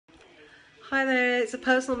Hi there, it's a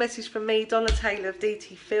personal message from me, Donna Taylor of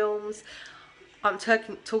DT Films. I'm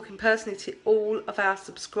talking personally to all of our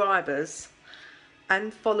subscribers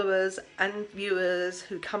and followers and viewers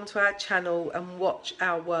who come to our channel and watch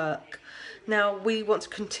our work. Now, we want to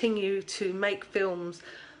continue to make films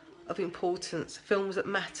of importance, films that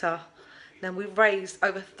matter. Now, we've raised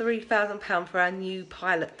over £3,000 for our new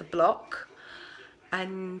pilot, The Block,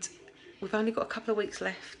 and we've only got a couple of weeks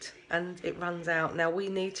left and it runs out. Now we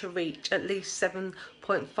need to reach at least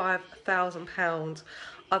 £7,500,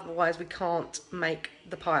 otherwise we can't make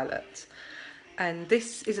the pilot. And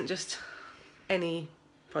this isn't just any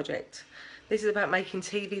project. This is about making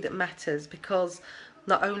TV that matters, because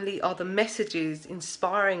not only are the messages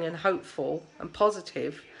inspiring and hopeful and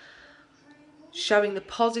positive, showing the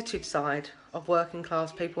positive side of working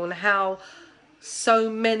class people and how so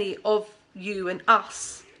many of you and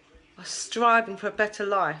us are striving for a better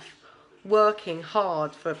life, working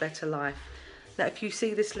hard for a better life. Now, if you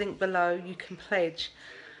see this link below, you can pledge,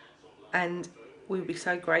 and we would be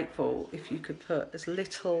so grateful if you could put as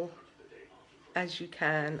little as you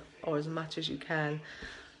can or as much as you can.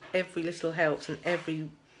 Every little helps, and every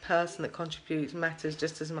person that contributes matters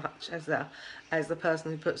just as much as the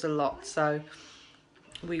person who puts a lot. So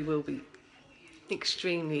we will be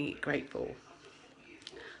extremely grateful.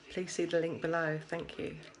 Please see the link below. Thank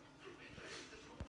you.